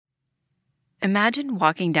Imagine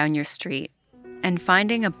walking down your street and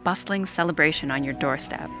finding a bustling celebration on your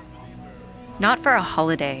doorstep. Not for a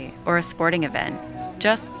holiday or a sporting event,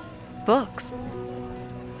 just books.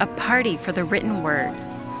 A party for the written word.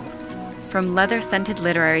 From leather-scented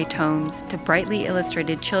literary tomes to brightly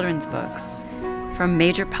illustrated children's books, from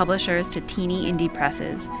major publishers to teeny indie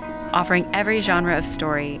presses, offering every genre of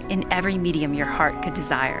story in every medium your heart could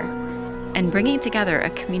desire, and bringing together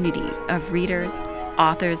a community of readers,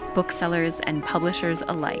 authors, booksellers, and publishers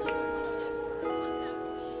alike.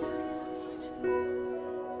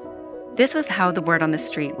 This was how The Word on the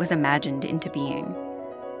Street was imagined into being.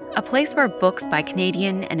 A place where books by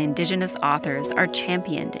Canadian and Indigenous authors are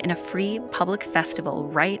championed in a free public festival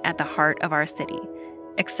right at the heart of our city,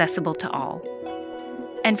 accessible to all.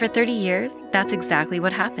 And for 30 years, that's exactly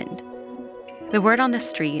what happened. The Word on the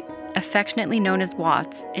Street, affectionately known as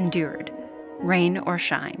Watts, endured, rain or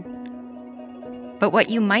shine. But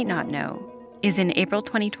what you might not know is in April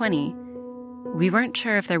 2020, we weren't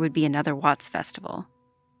sure if there would be another Watts Festival.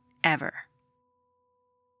 Ever.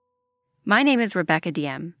 My name is Rebecca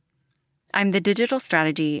Diem. I'm the Digital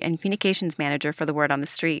Strategy and Communications Manager for The Word on the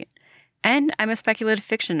Street, and I'm a speculative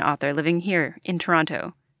fiction author living here in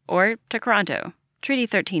Toronto, or Toronto, Treaty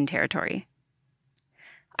 13 territory.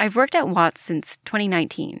 I've worked at Watts since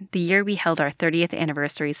 2019, the year we held our 30th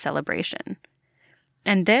anniversary celebration.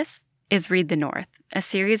 And this is Read the North, a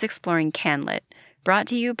series exploring CanLit, brought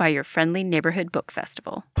to you by your friendly neighborhood book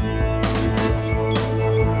festival.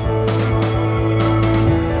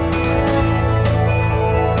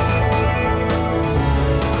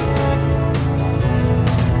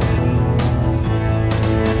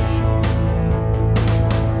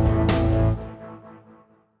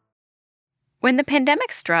 When the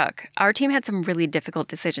pandemic struck, our team had some really difficult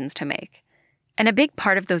decisions to make. And a big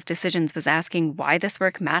part of those decisions was asking why this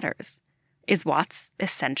work matters. Is Watts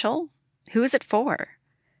essential? Who is it for?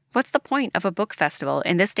 What's the point of a book festival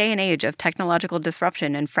in this day and age of technological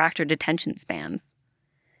disruption and fractured attention spans?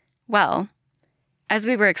 Well, as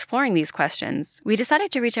we were exploring these questions, we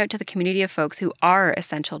decided to reach out to the community of folks who are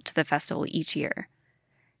essential to the festival each year.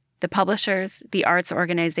 The publishers, the arts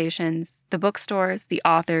organizations, the bookstores, the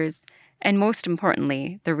authors, and most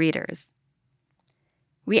importantly, the readers.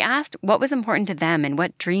 We asked what was important to them and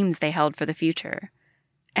what dreams they held for the future.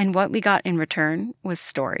 And what we got in return was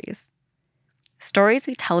stories. Stories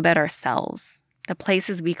we tell about ourselves, the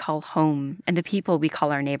places we call home, and the people we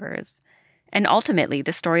call our neighbors. And ultimately,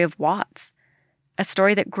 the story of Watts, a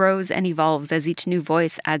story that grows and evolves as each new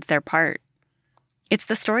voice adds their part. It's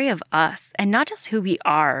the story of us, and not just who we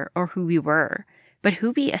are or who we were, but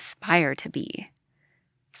who we aspire to be.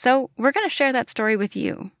 So we're going to share that story with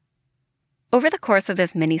you. Over the course of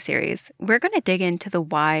this mini-series, we're going to dig into the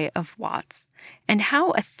why of Watts and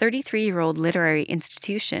how a 33-year-old literary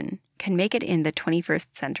institution can make it in the 21st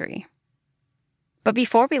century. But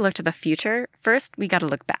before we look to the future, first we got to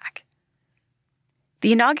look back.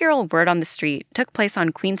 The inaugural Word on the Street took place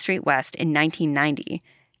on Queen Street West in 1990,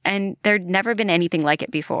 and there'd never been anything like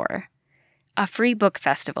it before. A free book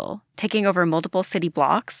festival, taking over multiple city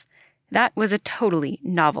blocks, that was a totally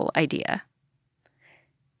novel idea.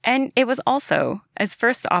 And it was also, as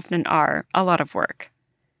firsts often are, a lot of work.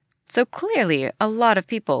 So clearly, a lot of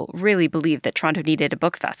people really believed that Toronto needed a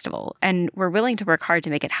book festival and were willing to work hard to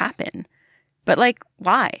make it happen. But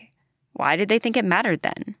why? Why did they think it mattered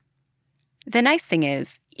then? The nice thing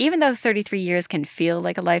is, even though 33 years can feel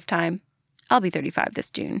like a lifetime, I'll be 35 this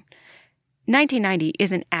June, 1990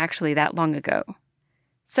 isn't actually that long ago.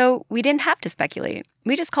 So we didn't have to speculate.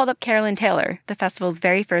 We just called up Carolyn Taylor, the festival's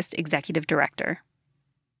very first executive director.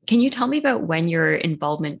 Can you tell me about when your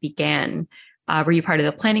involvement began? Were you part of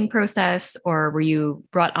the planning process, or were you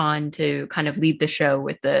brought on to kind of lead the show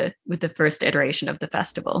with the first iteration of the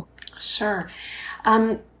festival? Sure.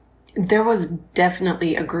 There was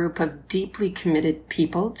definitely a group of deeply committed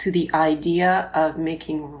people to the idea of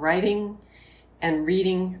making writing and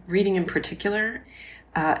reading in particular,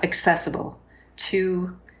 accessible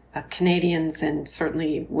to Canadians and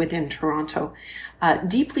certainly within Toronto,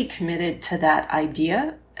 deeply committed to that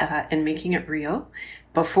idea and making it real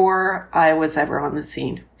before I was ever on the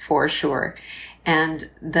scene, for sure. And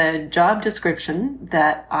the job description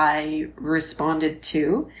that I responded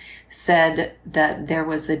to said that there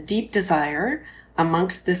was a deep desire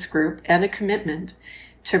amongst this group and a commitment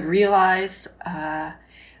to realize a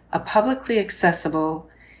publicly accessible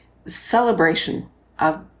celebration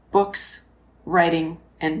of books, writing,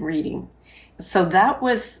 and reading. So that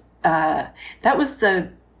was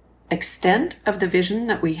the extent of the vision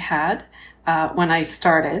that we had when I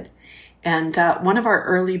started. And one of our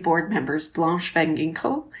early board members, Blanche Van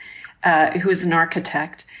Ginkel, who is an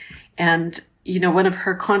architect, and one of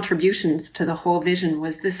her contributions to the whole vision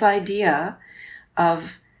was this idea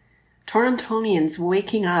of Torontonians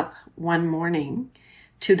waking up one morning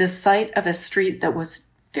to the sight of a street that was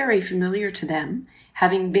very familiar to them,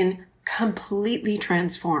 having been completely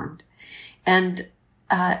transformed. And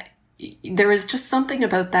there was just something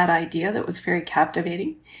about that idea that was very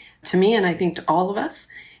captivating to me, and I think to all of us.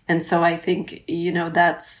 And so I think,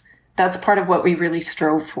 that's part of what we really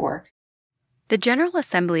strove for. The General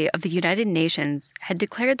Assembly of the United Nations had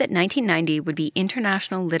declared that 1990 would be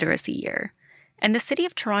International Literacy Year, and the city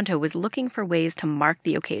of Toronto was looking for ways to mark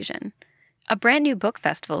the occasion. A brand new book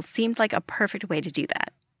festival seemed like a perfect way to do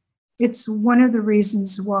that. It's one of the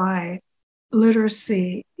reasons why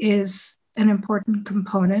literacy is an important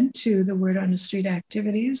component to the Word on the Street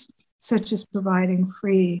activities, such as providing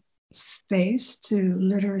free space to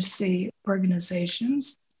literacy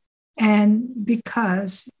organizations. And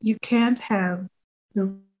because you can't have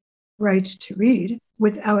the right to read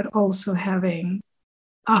without also having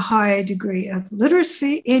a high degree of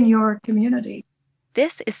literacy in your community.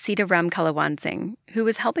 This is Sita Ramkalawansing, who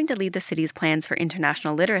was helping to lead the city's plans for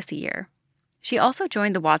International Literacy Year. She also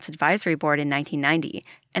joined the Watts Advisory Board in 1990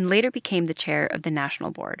 and later became the chair of the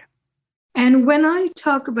National Board. And when I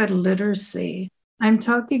talk about literacy, I'm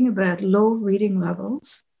talking about low reading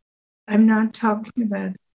levels. I'm not talking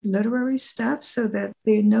about literary stuff, so that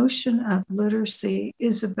the notion of literacy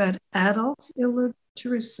is about adult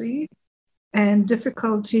illiteracy and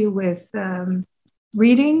difficulty with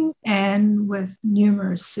reading and with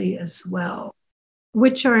numeracy as well,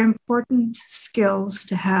 which are important skills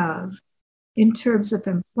to have in terms of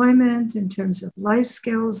employment, in terms of life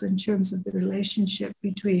skills, in terms of the relationship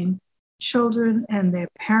between children and their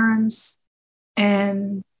parents,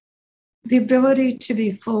 and the ability to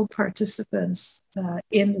be full participants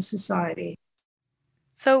in the society.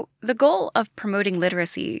 So the goal of promoting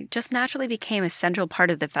literacy just naturally became a central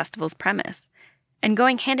part of the festival's premise. And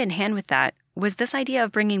going hand in hand with that was this idea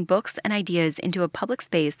of bringing books and ideas into a public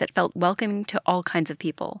space that felt welcoming to all kinds of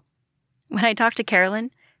people. When I talked to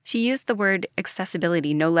Carolyn, she used the word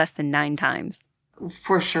accessibility no less than 9 times.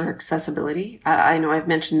 For sure, accessibility. I know I've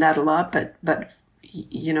mentioned that a lot, but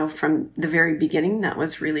from the very beginning, that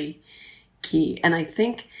was really key. And I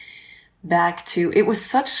think back to, it was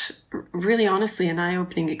such, really honestly, an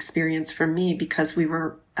eye-opening experience for me, because we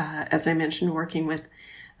were, as I mentioned, working with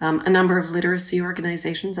a number of literacy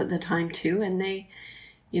organizations at the time too. And they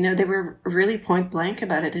were really point blank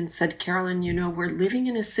about it and said, Carolyn, we're living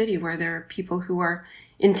in a city where there are people who are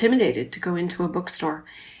intimidated to go into a bookstore.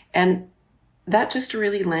 And that just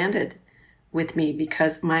really landed with me,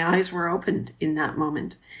 because my eyes were opened in that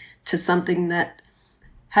moment to something that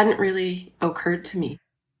hadn't really occurred to me.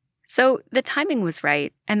 So the timing was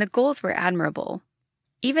right and the goals were admirable.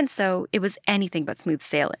 Even so, it was anything but smooth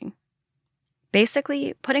sailing.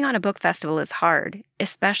 Basically, putting on a book festival is hard,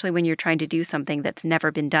 especially when you're trying to do something that's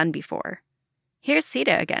never been done before. Here's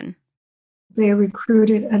Sita again. They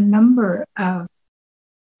recruited a number of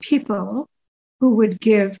people who would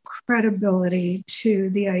give credibility to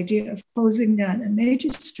the idea of closing down a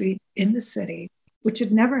major street in the city, which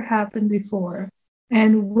had never happened before,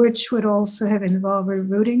 and which would also have involved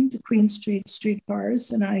rerouting the Queen Street streetcars.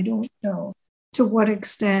 And I don't know to what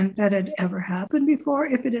extent that had ever happened before,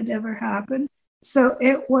 if it had ever happened. So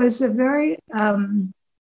it was a very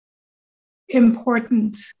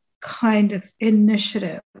important kind of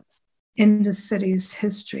initiative in the city's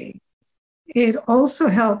history. It also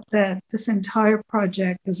helped that this entire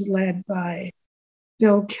project was led by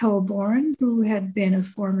Bill Kilbourne, who had been a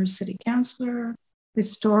former city councillor,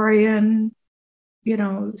 historian,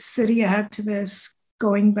 city activist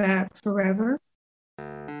going back forever.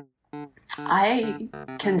 I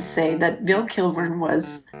can say that Bill Kilbourne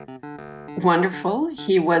was wonderful.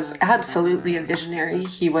 He was absolutely a visionary.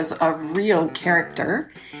 He was a real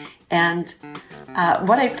character. And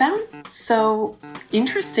what I found so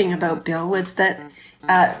interesting about Bill was that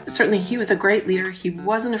certainly he was a great leader. He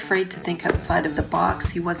wasn't afraid to think outside of the box.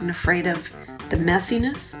 He wasn't afraid of the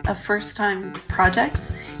messiness of first-time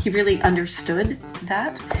projects. He really understood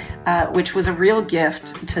that, which was a real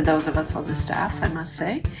gift to those of us on the staff, I must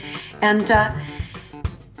say. And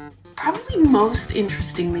probably most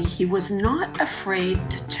interestingly, he was not afraid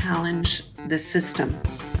to challenge the system.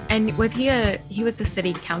 And was he was the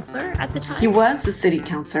city councillor at the time? He was the city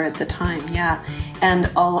councillor at the time, yeah. And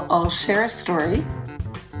I'll share a story.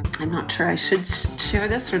 I'm not sure I should share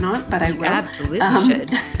this or not, but I will. Absolutely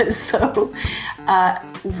should. So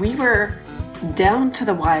we were down to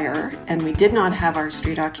the wire, and we did not have our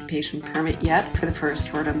street occupation permit yet for the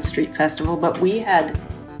first Word on the Street Festival, but we had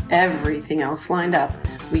everything else lined up.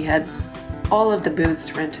 We had all of the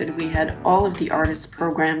booths rented. We had all of the artists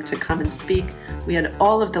programmed to come and speak. We had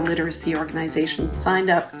all of the literacy organizations signed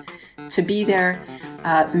up to be there,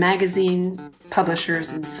 magazine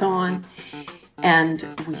publishers and so on. And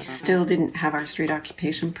we still didn't have our street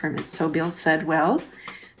occupation permit. So Bill said, well,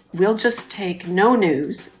 we'll just take no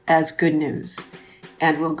news as good news.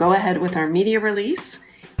 And we'll go ahead with our media release.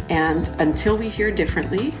 And until we hear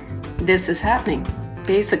differently, this is happening,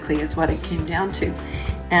 basically is what it came down to.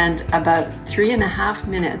 And about 3.5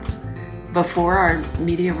 minutes before our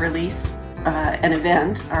media release, an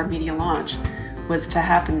event, our media launch, was to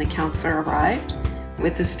happen, the councillor arrived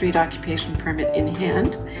with the street occupation permit in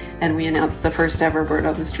hand, and we announced the first ever Word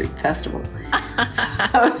on the Street festival.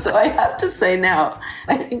 So I have to say now,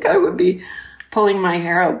 I think I would be pulling my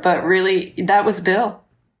hair out, but really, that was Bill.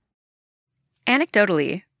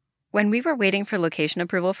 Anecdotally, when we were waiting for location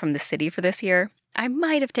approval from the city for this year, I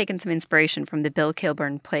might have taken some inspiration from the Bill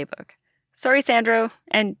Kilburn playbook. Sorry, Sandro,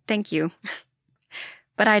 and thank you.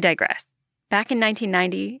 But I digress. Back in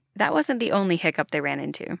 1990, that wasn't the only hiccup they ran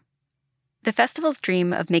into. The festival's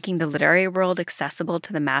dream of making the literary world accessible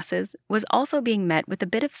to the masses was also being met with a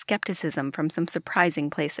bit of skepticism from some surprising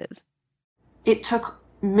places. It took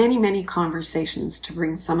many, many conversations to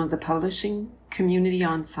bring some of the publishing community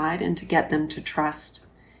on side and to get them to trust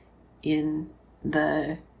in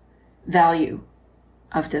the value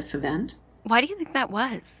of this event. Why do you think that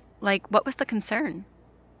was? Like, what was the concern?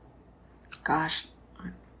 Gosh,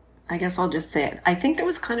 I guess I'll just say it. I think there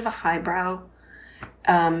was kind of a highbrow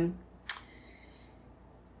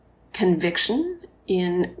conviction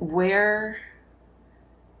in where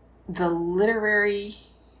the literary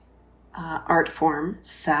art form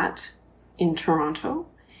sat in Toronto.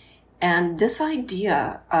 And this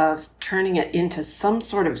idea of turning it into some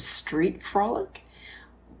sort of street frolic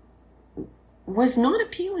was not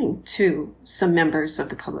appealing to some members of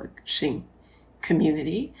the publishing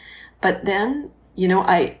community. But then,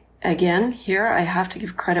 I have to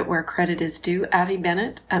give credit where credit is due. Avi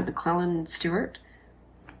Bennett at McClellan and Stewart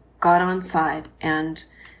got on side, and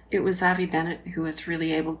it was Avi Bennett who was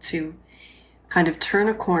really able to kind of turn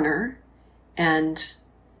a corner. And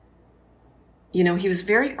he was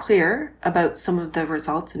very clear about some of the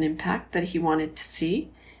results and impact that he wanted to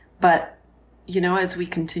see. But, as we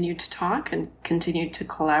continued to talk and continued to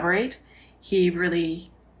collaborate, he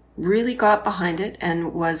really, really got behind it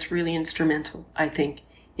and was really instrumental, I think,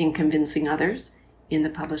 in convincing others in the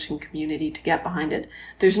publishing community to get behind it.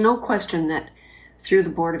 There's no question that through the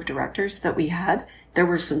board of directors that we had, there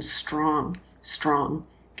were some strong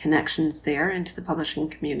connections there into the publishing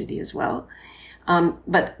community as well.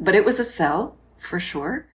 But it was a sell, for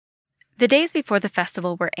sure. The days before the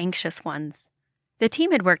festival were anxious ones. The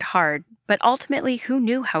team had worked hard, but ultimately, who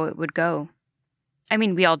knew how it would go? I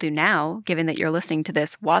mean, we all do now, given that you're listening to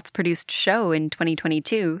this Watts-produced show in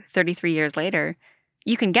 2022, 33 years later.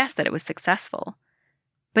 You can guess that it was successful.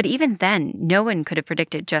 But even then, no one could have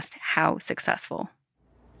predicted just how successful.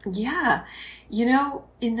 Yeah.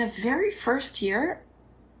 In the very first year,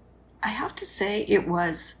 I have to say it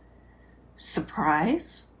was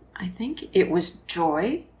surprise. I think it was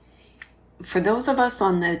joy. For those of us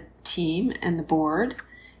on the team and the board,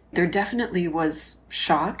 there definitely was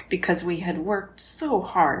shock because we had worked so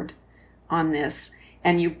hard on this,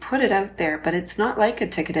 and you put it out there, but it's not like a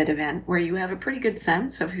ticketed event where you have a pretty good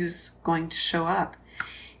sense of who's going to show up.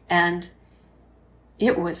 And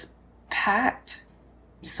it was packed.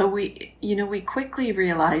 So we quickly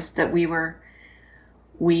realized that we were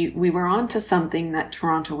onto something that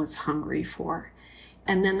Toronto was hungry for.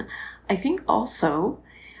 And then I think also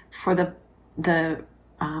for the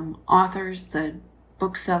authors, the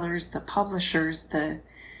booksellers, the publishers, the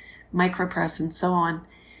micropress and so on,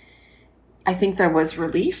 I think there was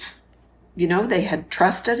relief. They had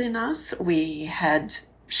trusted in us. We had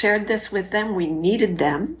shared this with them. We needed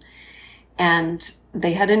them. And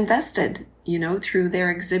they had invested, through their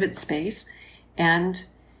exhibit space. And,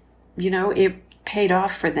 it paid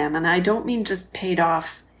off for them. And I don't mean just paid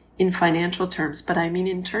off in financial terms, but I mean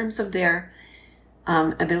in terms of their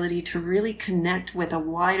ability to really connect with a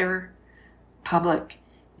wider public.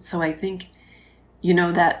 So I think,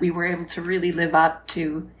 that we were able to really live up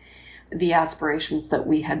to the aspirations that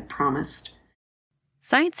we had promised.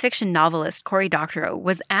 Science fiction novelist Cory Doctorow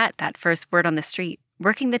was at that first Word on the Street,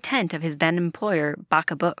 working the tent of his then employer,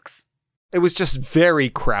 Baca Books. It was just very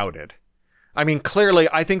crowded. I mean, clearly,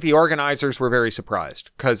 I think the organizers were very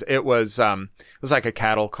surprised because it was like a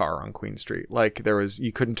cattle car on Queen Street. Like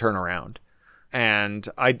you couldn't turn around. And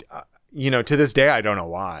to this day, I don't know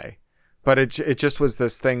why, but it just was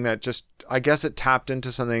this thing that I guess it tapped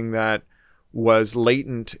into something that was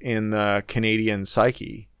latent in the Canadian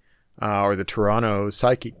psyche or the Toronto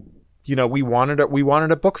Psyche. We wanted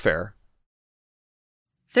a book fair.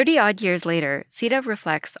 30-odd years later, Sita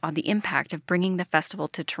reflects on the impact of bringing the festival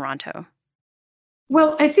to Toronto.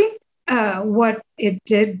 Well, I think what it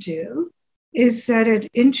did do is that it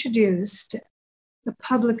introduced the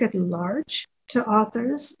public at large to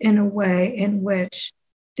authors in a way in which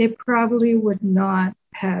they probably would not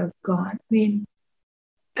have gone. I mean,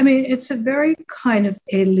 it's a very kind of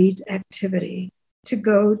elite activity to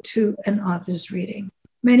go to an author's reading.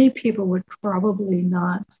 Many people would probably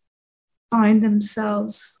not find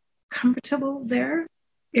themselves comfortable there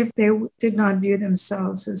if they did not view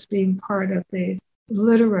themselves as being part of the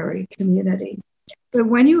literary community. But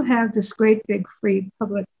when you have this great big free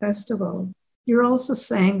public festival, you're also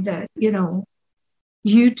saying that,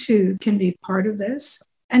 you too can be part of this,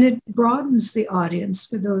 and it broadens the audience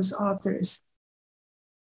for those authors.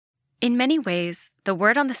 In many ways, the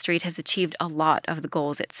word on the street has achieved a lot of the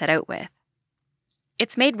goals it set out with.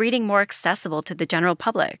 It's made reading more accessible to the general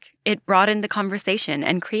public. It broadened the conversation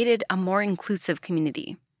and created a more inclusive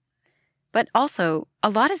community. But also, a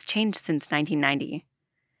lot has changed since 1990.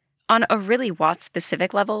 On a really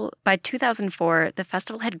Watts-specific level, by 2004, the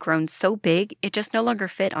festival had grown so big it just no longer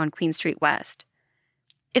fit on Queen Street West.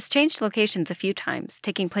 It's changed locations a few times,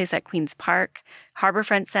 taking place at Queen's Park,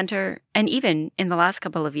 Harbourfront Centre, and even, in the last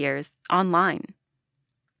couple of years, online.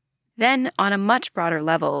 Then, on a much broader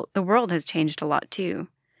level, the world has changed a lot too.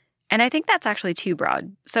 And I think that's actually too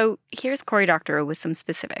broad. So here's Cory Doctorow with some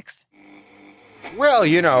specifics. Well,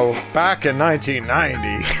 back in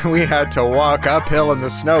 1990, we had to walk uphill in the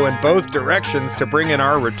snow in both directions to bring in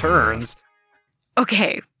our returns.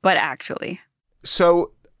 Okay, but actually.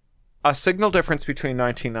 So, a signal difference between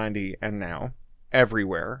 1990 and now,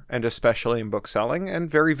 everywhere, and especially in bookselling, and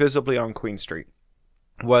very visibly on Queen Street,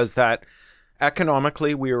 was that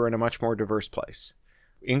economically we were in a much more diverse place.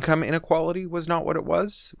 Income inequality was not what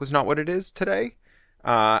it is today.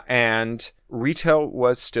 And retail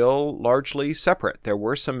was still largely separate. There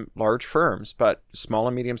were some large firms, but small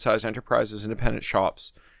and medium-sized enterprises, independent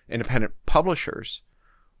shops, independent publishers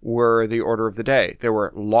were the order of the day. There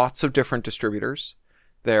were lots of different distributors.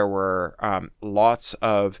 There were lots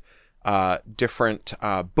of different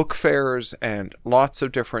book fairs and lots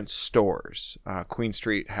of different stores. Queen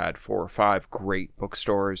Street had 4 or 5 great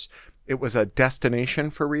bookstores. It was a destination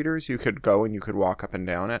for readers. You could go and you could walk up and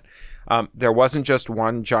down it. There wasn't just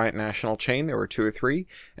one giant national chain. There were 2 or 3.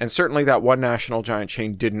 And certainly that one national giant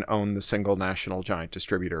chain didn't own the single national giant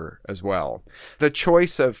distributor as well. The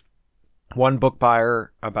choice of one book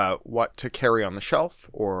buyer about what to carry on the shelf,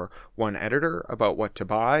 or one editor about what to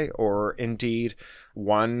buy, or indeed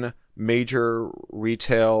one major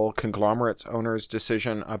retail conglomerate's owner's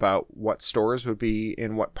decision about what stores would be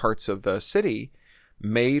in what parts of the city,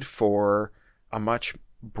 made for a much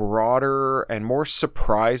broader and more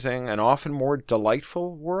surprising and often more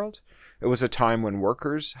delightful world. It was a time when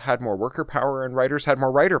workers had more worker power and writers had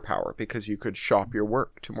more writer power because you could shop your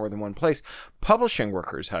work to more than one place. Publishing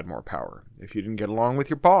workers had more power. If you didn't get along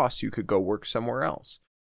with your boss, you could go work somewhere else.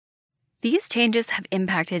 These changes have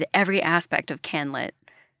impacted every aspect of CanLit,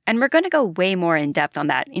 and we're going to go way more in depth on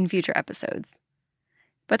that in future episodes.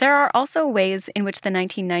 But there are also ways in which the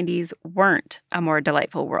 1990s weren't a more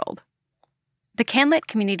delightful world. The CanLit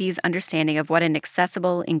community's understanding of what an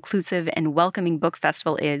accessible, inclusive, and welcoming book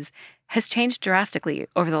festival is has changed drastically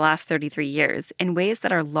over the last 33 years in ways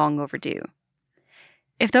that are long overdue.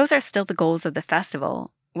 If those are still the goals of the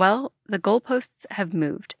festival, well, the goalposts have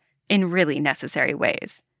moved in really necessary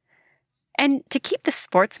ways. And to keep the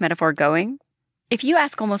sports metaphor going, if you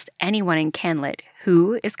ask almost anyone in CanLit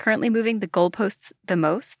who is currently moving the goalposts the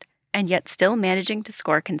most and yet still managing to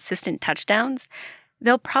score consistent touchdowns,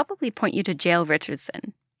 they'll probably point you to Jael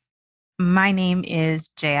Richardson. My name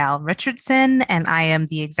is Jael Richardson, and I am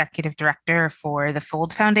the executive director for the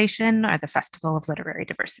Fold Foundation, or the Festival of Literary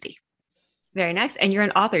Diversity. Very nice. And you're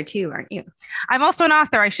an author too, aren't you? I'm also an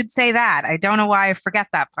author. I should say that. I don't know why I forget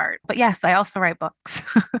that part. But yes, I also write books.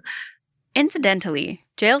 Incidentally,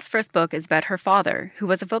 Jael's first book is about her father, who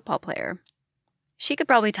was a football player. She could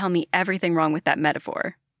probably tell me everything wrong with that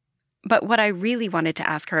metaphor. But what I really wanted to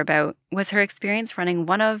ask her about was her experience running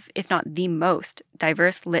one of, if not the most,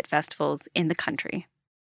 diverse lit festivals in the country.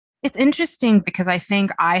 It's interesting because I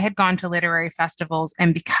think I had gone to literary festivals,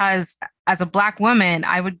 and because as a Black woman,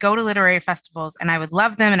 I would go to literary festivals and I would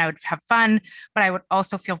love them and I would have fun, but I would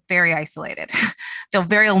also feel very isolated, feel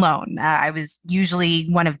very alone. I was usually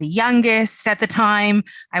one of the youngest at the time.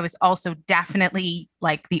 I was also definitely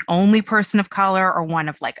like the only person of color or one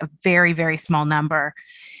of like a very, very small number.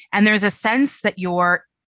 And there's a sense that you're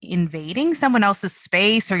invading someone else's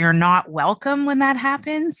space or you're not welcome when that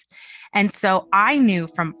happens. And so I knew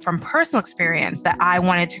from personal experience that I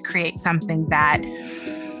wanted to create something that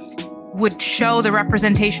would show the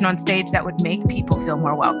representation on stage that would make people feel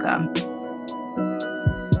more welcome.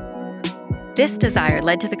 This desire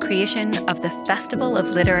led to the creation of the Festival of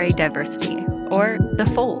Literary Diversity, or the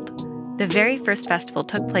Fold. The very first festival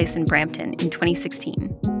took place in Brampton in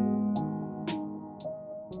 2016.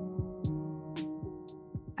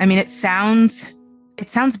 I mean, it sounds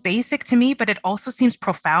basic to me, but it also seems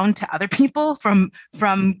profound to other people from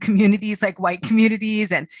communities like white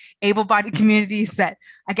communities and able-bodied communities that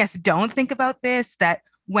I guess don't think about this, that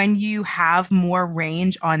when you have more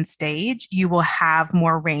range on stage, you will have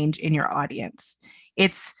more range in your audience.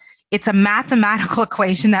 It's a mathematical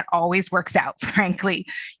equation that always works out, frankly.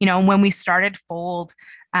 You know, when we started Fold,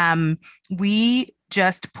 we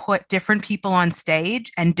just put different people on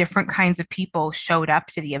stage and different kinds of people showed up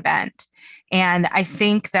to the event. And I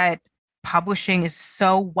think that publishing is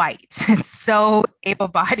so white, it's so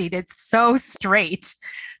able-bodied, it's so straight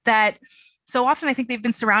that so often I think they've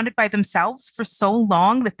been surrounded by themselves for so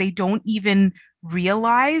long that they don't even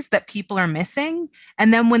realize that people are missing.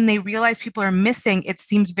 And then when they realize people are missing, it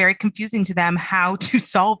seems very confusing to them how to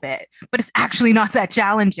solve it, but it's actually not that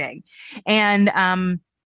challenging. And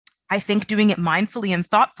I think doing it mindfully and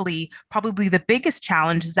thoughtfully, probably the biggest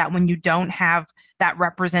challenge is that when you don't have that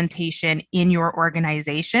representation in your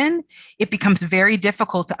organization, it becomes very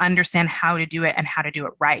difficult to understand how to do it and how to do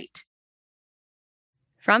it right.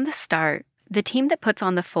 From the start, the team that puts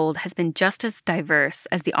on the Fold has been just as diverse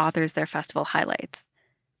as the authors their festival highlights.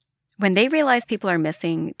 When they realize people are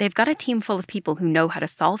missing, they've got a team full of people who know how to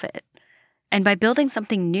solve it. And by building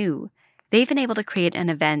something new, they've been able to create an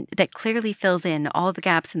event that clearly fills in all the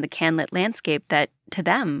gaps in the CanLit landscape that, to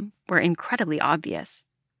them, were incredibly obvious.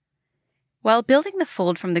 While building the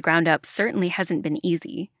Fold from the ground up certainly hasn't been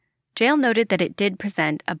easy, Jael noted that it did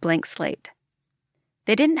present a blank slate.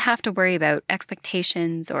 They didn't have to worry about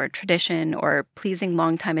expectations or tradition or pleasing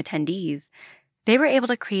longtime attendees. They were able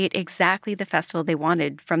to create exactly the festival they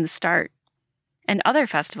wanted from the start. And other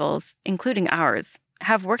festivals, including ours,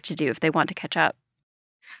 have work to do if they want to catch up.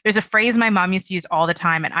 There's a phrase my mom used to use all the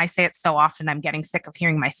time, and I say it so often I'm getting sick of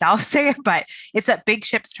hearing myself say it, but it's that big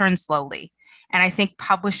ships turn slowly. And I think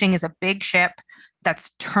publishing is a big ship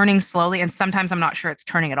that's turning slowly. And sometimes I'm not sure it's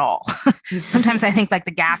turning at all. Sometimes I think like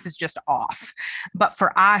the gas is just off. But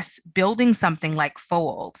for us, building something like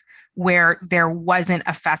Fold, where there wasn't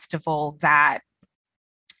a festival that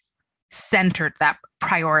centered that,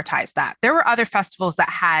 prioritized that. There were other festivals that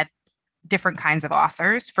had different kinds of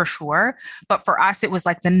authors for sure. But for us, it was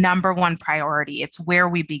like the number one priority. It's where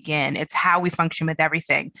we begin. It's how we function with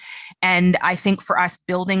everything. And I think for us,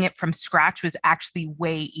 building it from scratch was actually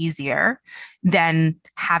way easier than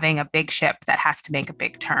having a big ship that has to make a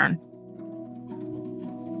big turn.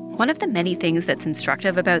 One of the many things that's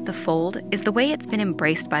instructive about the Fold is the way it's been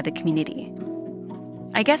embraced by the community.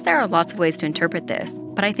 I guess there are lots of ways to interpret this,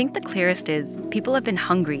 but I think the clearest is people have been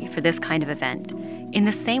hungry for this kind of event, in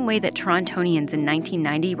the same way that Torontonians in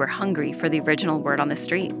 1990 were hungry for the original Word on the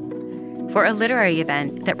Street, for a literary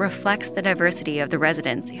event that reflects the diversity of the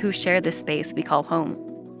residents who share this space we call home.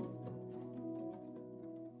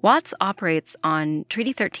 Watts operates on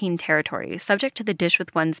Treaty 13 territory subject to the Dish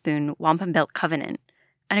with One Spoon Wampum Belt Covenant,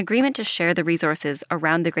 an agreement to share the resources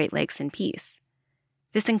around the Great Lakes in peace.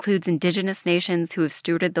 This includes Indigenous nations who have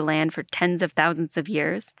stewarded the land for tens of thousands of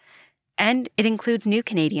years, and it includes new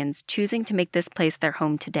Canadians choosing to make this place their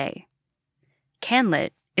home today. CanLit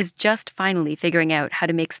is just finally figuring out how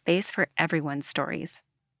to make space for everyone's stories.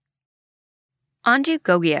 Anju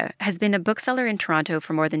Gogia has been a bookseller in Toronto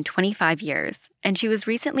for more than 25 years, and she was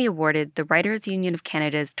recently awarded the Writers' Union of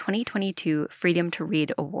Canada's 2022 Freedom to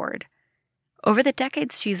Read Award. Over the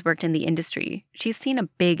decades she's worked in the industry, she's seen a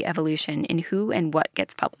big evolution in who and what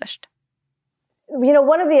gets published. You know,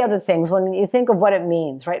 one of the other things, when you think of what it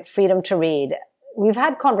means, right, freedom to read, we've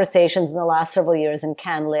had conversations in the last several years in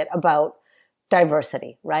CanLit about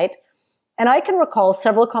diversity, right? And I can recall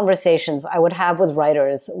several conversations I would have with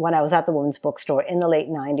writers when I was at the Women's Bookstore in the late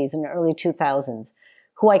 90s and early 2000s,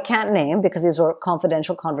 who I can't name because these were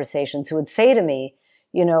confidential conversations, who would say to me,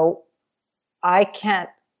 you know, I can't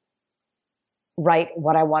write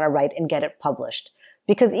what I want to write and get it published.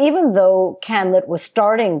 Because even though CanLit was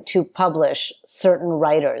starting to publish certain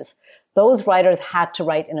writers, those writers had to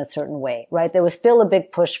write in a certain way, right? There was still a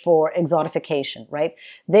big push for exotification, right?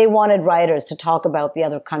 They wanted writers to talk about the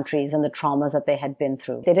other countries and the traumas that they had been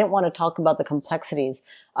through. They didn't want to talk about the complexities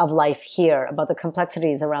of life here, about the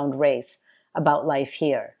complexities around race, about life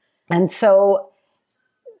here. And so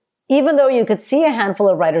even though you could see a handful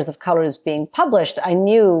of writers of colors being published, I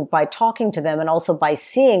knew by talking to them and also by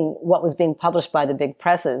seeing what was being published by the big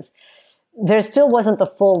presses, there still wasn't the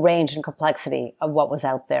full range and complexity of what was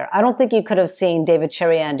out there. I don't think you could have seen David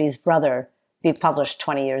Cheriandi's brother be published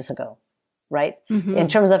 20 years ago, right? Mm-hmm. In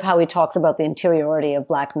terms of how he talks about the interiority of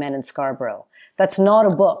Black men in Scarborough. That's not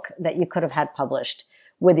a book that you could have had published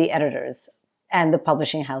with the editors and the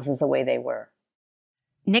publishing houses the way they were.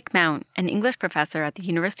 Nick Mount, an English professor at the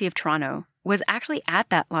University of Toronto, was actually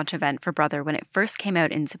at that launch event for Brother when it first came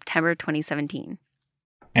out in September 2017.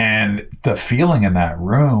 And the feeling in that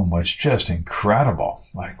room was just incredible.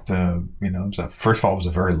 Like first of all, it was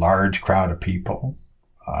a very large crowd of people.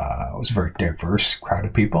 It was a very diverse crowd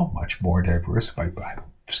of people, much more diverse. I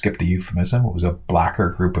skipped the euphemism. It was a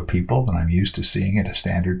blacker group of people than I'm used to seeing at a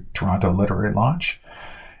standard Toronto literary launch.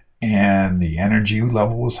 And the energy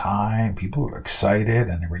level was high, and people were excited,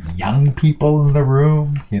 and there were young people in the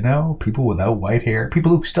room, people without white hair,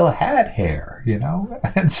 people who still had hair,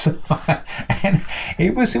 and so, and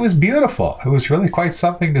it was beautiful. It was really quite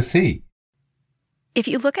something to see. If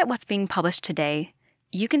you look at what's being published today,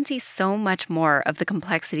 you can see so much more of the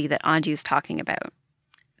complexity that Anju's talking about.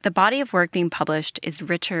 The body of work being published is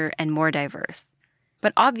richer and more diverse,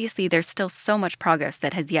 but obviously there's still so much progress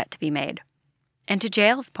that has yet to be made. And to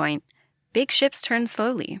JL's point, big ships turn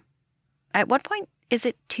slowly. At what point is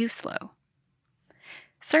it too slow?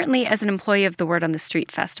 Certainly, as an employee of the Word on the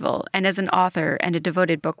Street Festival and as an author and a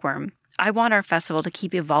devoted bookworm, I want our festival to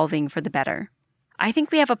keep evolving for the better. I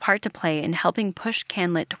think we have a part to play in helping push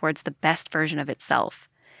CanLit towards the best version of itself.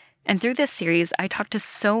 And through this series, I talked to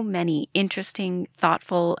so many interesting,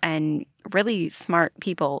 thoughtful, and really smart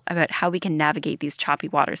people about how we can navigate these choppy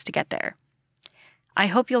waters to get there. I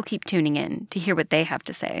hope you'll keep tuning in to hear what they have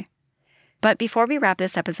to say. But before we wrap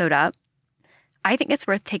this episode up, I think it's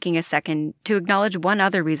worth taking a second to acknowledge one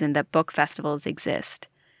other reason that book festivals exist.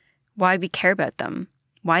 Why we care about them.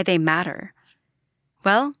 Why they matter.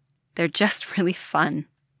 Well, they're just really fun.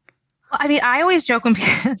 I mean, I always joke when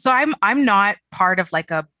people, so I'm not part of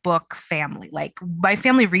like a book family. Like my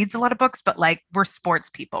family reads a lot of books, but like we're sports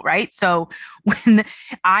people, right? So when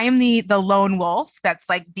I am the lone wolf that's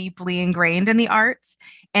like deeply ingrained in the arts.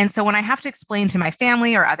 And so when I have to explain to my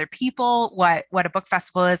family or other people what a book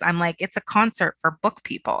festival is, I'm like, it's a concert for book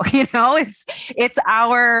people. It's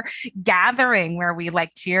our gathering where we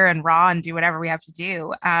like cheer and raw and do whatever we have to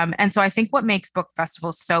do. And so I think what makes book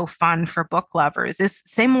festivals so fun for book lovers is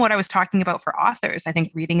same what I was talking about for authors. I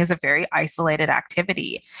think reading is a very isolated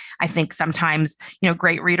activity. I think sometimes,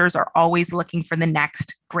 great readers are always looking for the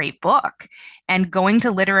next great book. And going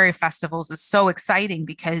to literary festivals is so exciting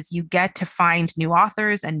because you get to find new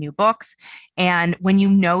authors and new books. And when you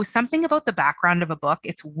know something about the background of a book,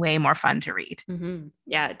 it's way more fun to read. Mm-hmm.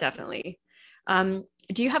 Yeah, definitely.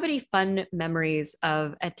 Do you have any fun memories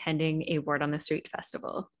of attending a Word on the Street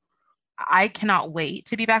festival? I cannot wait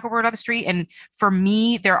to be back at Word on the Street. And for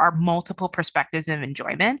me, there are multiple perspectives of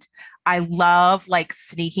enjoyment. I love like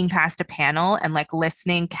sneaking past a panel and like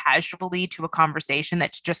listening casually to a conversation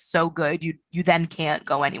that's just so good you then can't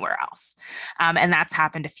go anywhere else. And that's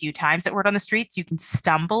happened a few times at Word on the Streets. You can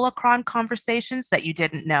stumble upon conversations that you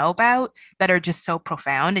didn't know about that are just so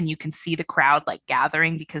profound, and you can see the crowd like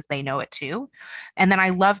gathering because they know it too. And then I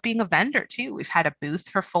love being a vendor too. We've had a booth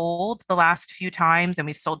for Fold the last few times, and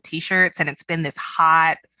we've sold t-shirts, and it's been this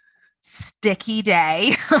hot, sticky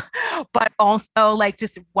day, but also like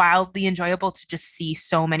just wildly enjoyable to just see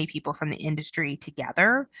so many people from the industry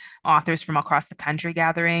together, authors from across the country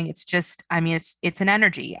gathering. It's just, it's an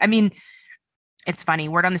energy. It's funny.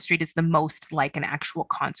 Word on the Street is the most like an actual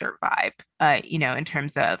concert vibe, in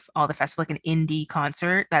terms of all the festival, like an indie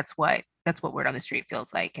concert. That's what Word on the Street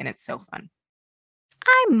feels like. And it's so fun.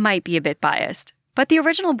 I might be a bit biased, but the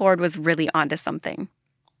original board was really onto something.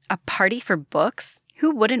 A party for books?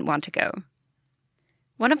 Who wouldn't want to go?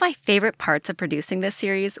 One of my favorite parts of producing this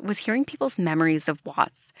series was hearing people's memories of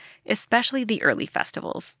Watts, especially the early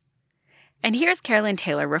festivals. And here's Carolyn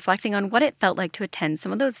Taylor reflecting on what it felt like to attend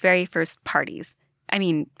some of those very first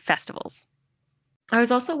festivals. I was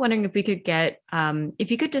also wondering if we could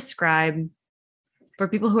if you could describe, for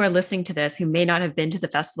people who are listening to this who may not have been to the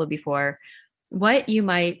festival before, what you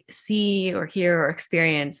might see or hear or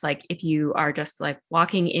experience, like if you are just like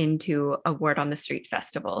walking into a Word on the Street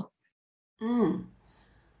festival.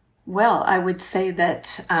 Well, I would say that,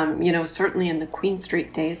 certainly in the Queen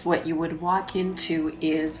Street days, what you would walk into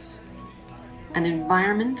is an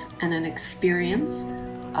environment and an experience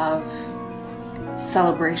of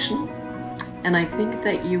celebration. And I think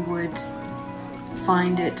that you would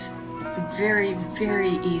find it very,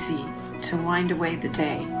 very easy to wind away the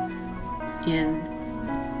day in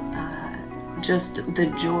just the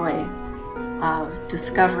joy of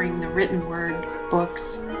discovering the written word,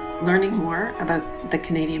 books, learning more about the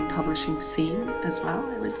Canadian publishing scene as well,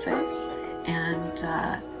 I would say, and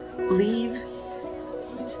leave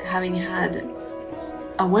having had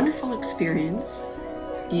a wonderful experience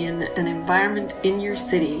in an environment in your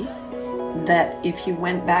city that if you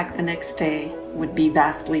went back the next day would be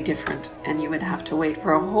vastly different, and you would have to wait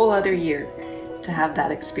for a whole other year to have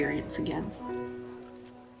that experience again.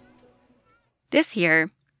 This year,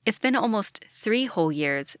 it's been almost 3 whole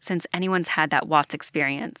years since anyone's had that Watts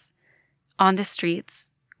experience. On the streets,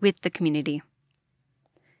 with the community.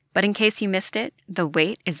 But in case you missed it, the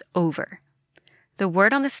wait is over. The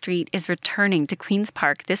Word on the Street is returning to Queen's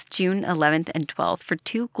Park this June 11th and 12th for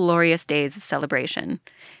 2 glorious days of celebration.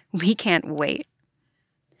 We can't wait.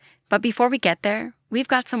 But before we get there, we've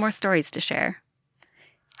got some more stories to share.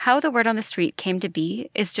 How the Word on the Street came to be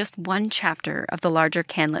is just one chapter of the larger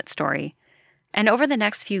CanLit story. And over the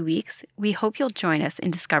next few weeks, we hope you'll join us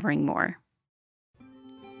in discovering more.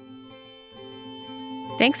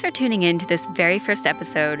 Thanks for tuning in to this very first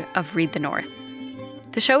episode of Read the North.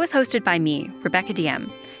 The show is hosted by me, Rebecca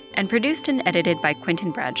Diem, and produced and edited by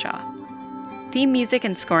Quentin Bradshaw. Theme music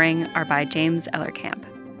and scoring are by James Ellerkamp.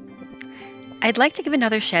 I'd like to give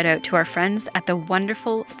another shout out to our friends at the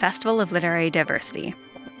wonderful Festival of Literary Diversity.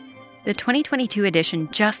 The 2022 edition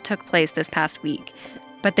just took place this past week,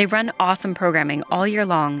 but they run awesome programming all year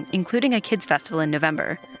long, including a kids festival in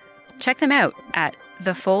November. Check them out at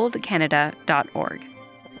thefoldcanada.org.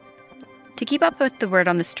 To keep up with the Word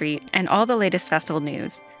on the Street and all the latest festival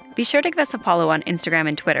news, be sure to give us a follow on Instagram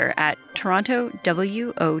and Twitter at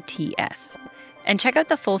TorontoWOTS, and check out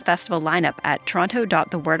the full festival lineup at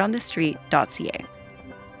toronto.thewordonthestreet.ca.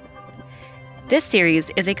 This series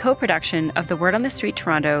is a co-production of The Word on the Street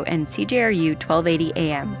Toronto and CJRU 1280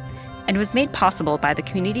 AM, and was made possible by the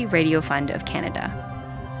Community Radio Fund of Canada.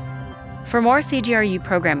 For more CJRU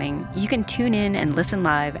programming, you can tune in and listen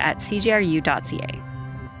live at cjru.ca.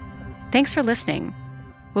 Thanks for listening.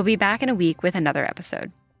 We'll be back in a week with another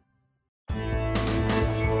episode.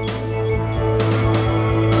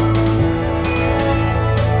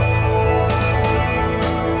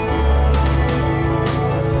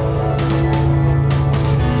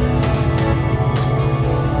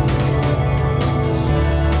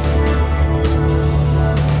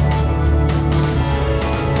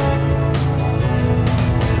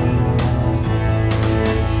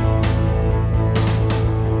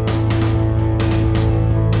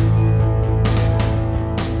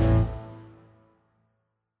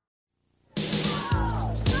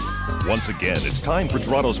 Once again, it's time for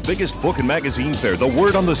Toronto's biggest book and magazine fair, The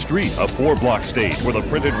Word on the Street, a 4-block stage where the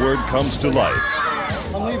printed word comes to life.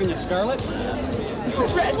 I'm leaving you, Scarlett.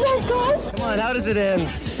 Let go! Come on, how does it end?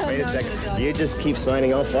 Wait a second. You just keep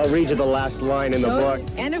signing off. I'll read you the last line in the book.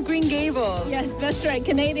 Anne of Green Gables. Yes, that's right.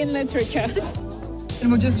 Canadian literature.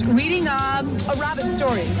 And we're just reading a rabbit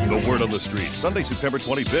story. The Word on the Street, Sunday, September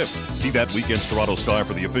 25th. See that weekend's Toronto Star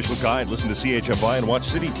for the official guide, listen to CHFI, and watch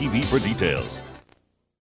City TV for details.